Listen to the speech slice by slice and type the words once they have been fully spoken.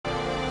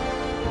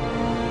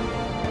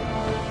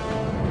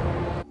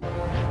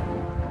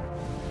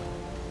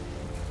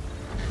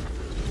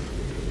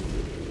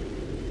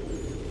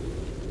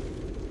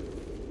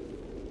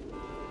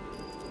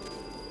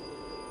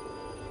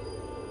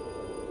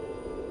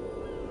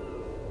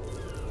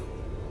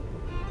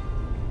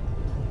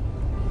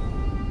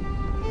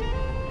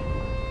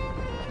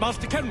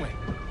Master Kenway!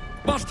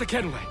 Master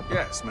Kenway!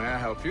 Yes, may I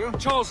help you?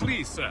 Charles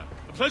Lee, sir.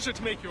 A pleasure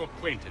to make your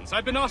acquaintance.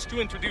 I've been asked to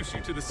introduce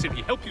you to the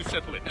city, help you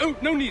settle in. Oh,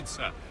 no need,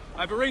 sir.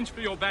 I've arranged for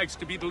your bags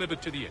to be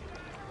delivered to the inn.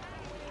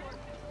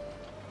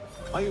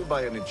 Are you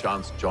by any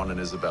chance John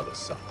and Isabella's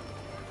son?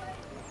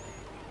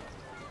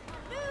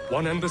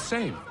 One and the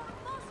same.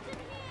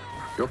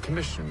 Your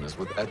commission is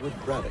with Edward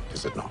Braddock,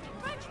 is it not?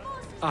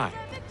 Aye.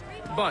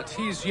 But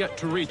he's yet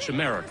to reach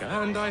America,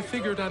 and I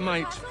figured I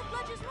might...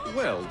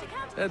 Well,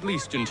 at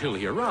least until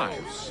he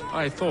arrives.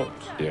 I thought...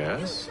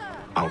 Yes?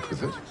 Out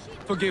with it?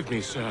 Forgive me,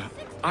 sir.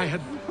 I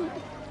had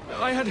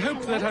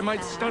hoped that I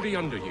might study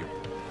under you.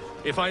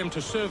 If I am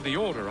to serve the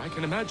Order, I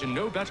can imagine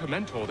no better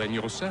mentor than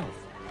yourself.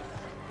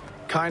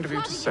 Kind of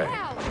you to say,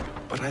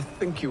 but I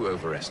think you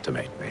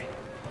overestimate me.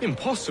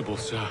 Impossible,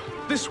 sir.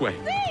 This way.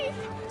 Thief!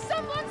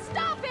 Someone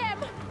stop him!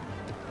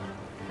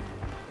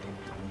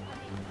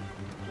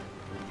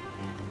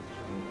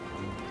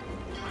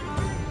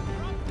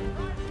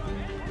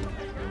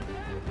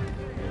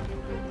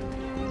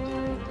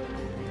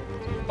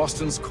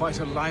 Boston's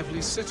quite a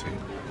lively city.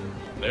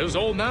 There's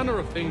all manner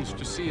of things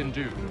to see and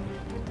do.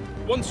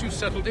 Once you've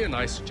settled in,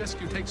 I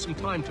suggest you take some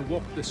time to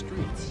walk the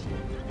streets.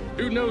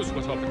 Who knows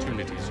what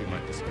opportunities you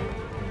might discover.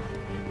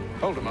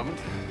 Hold a moment.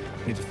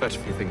 I need to fetch a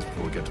few things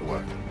before we get to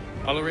work.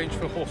 I'll arrange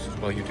for horses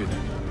while you do that.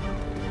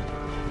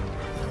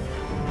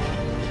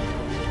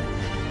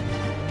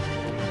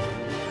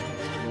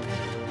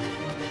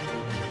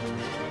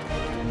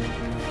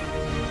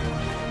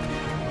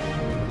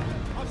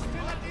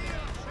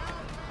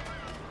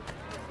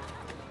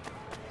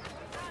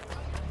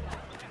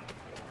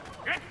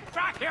 Get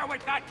back here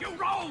with that, you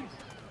rogue!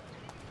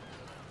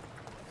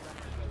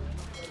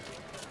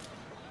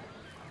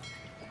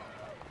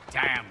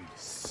 Damn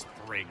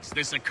sprigs.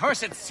 This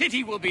accursed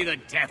city will be the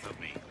death of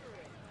me.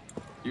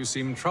 You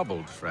seem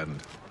troubled,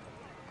 friend.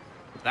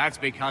 That's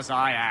because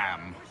I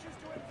am.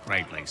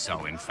 Greatly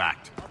so, in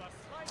fact.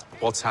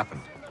 What's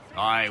happened?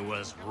 I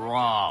was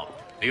robbed.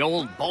 The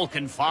old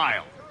Balkan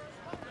file.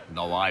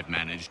 Though I've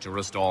managed to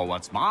restore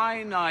what's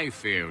mine, I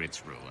fear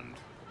it's ruined.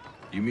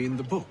 You mean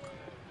the book?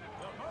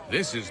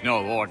 This is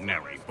no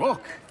ordinary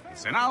book.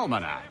 It's an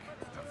almanac.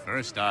 The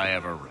first I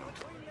ever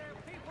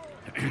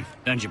wrote.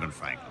 Benjamin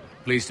Franklin,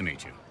 pleased to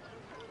meet you.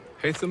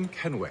 Haytham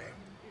Kenway.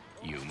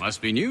 You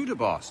must be new to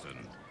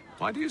Boston.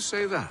 Why do you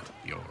say that?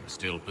 You're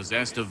still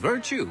possessed of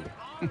virtue.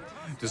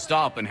 To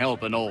stop and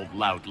help an old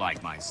lout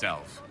like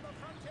myself.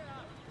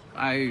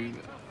 I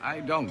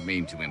don't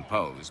mean to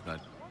impose,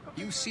 but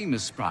you seem a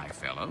spry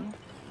fellow.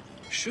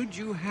 Should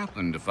you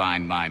happen to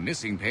find my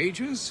missing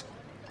pages,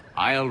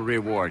 I'll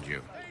reward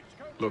you.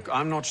 Look,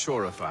 I'm not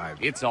sure if I...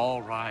 It's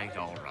all right,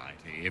 all right.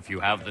 If you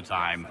have the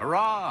time,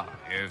 hurrah!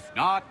 If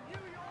not,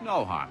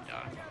 no harm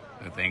done.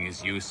 The thing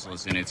is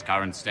useless in its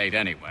current state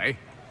anyway.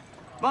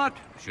 But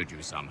should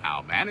you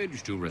somehow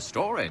manage to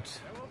restore it,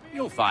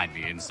 you'll find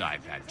me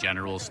inside that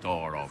general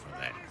store over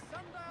there.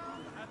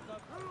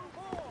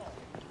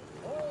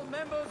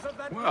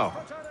 Well,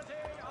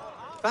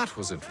 that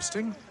was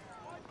interesting.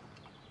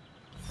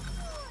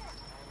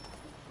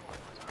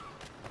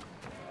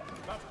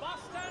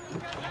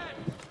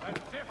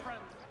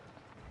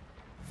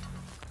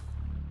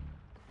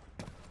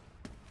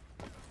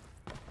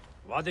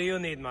 What do you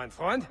need, my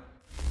friend?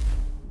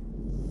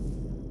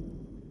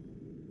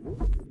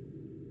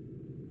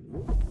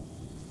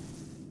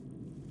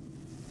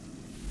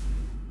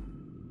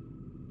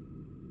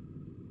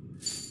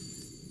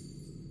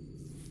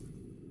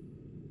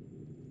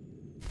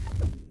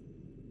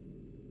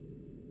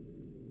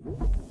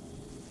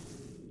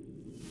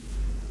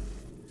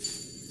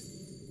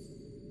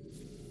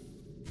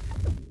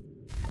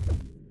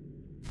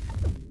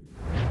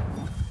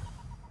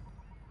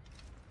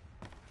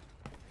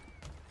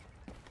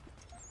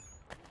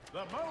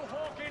 The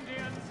Mohawk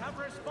Indians have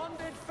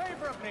responded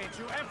favorably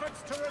to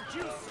efforts to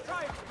reduce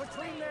strife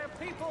between their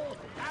people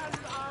and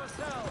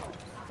ourselves.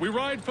 We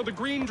ride for the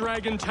Green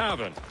Dragon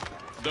Tavern.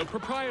 The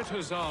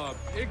proprietors are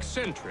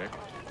eccentric,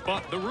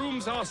 but the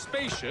rooms are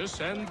spacious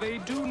and they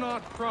do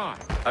not pry.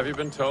 Have you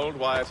been told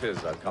why it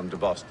is I've come to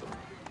Boston?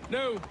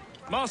 No,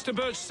 Master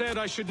Birch said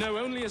I should know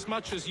only as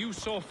much as you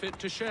saw fit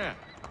to share.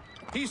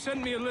 He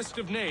sent me a list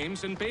of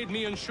names and bade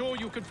me ensure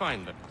you could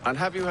find them. And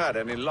have you had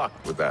any luck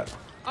with that?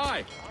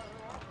 Aye.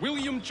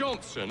 William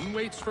Johnson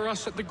waits for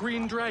us at the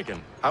Green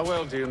Dragon. How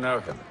well do you know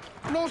him?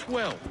 Not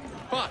well,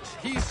 but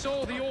he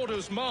saw the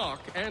Order's mark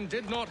and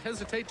did not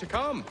hesitate to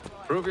come.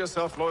 Prove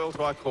yourself loyal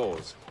to our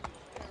cause.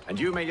 And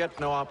you may yet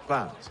know our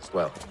plans as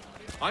well.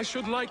 I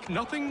should like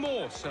nothing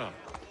more, sir.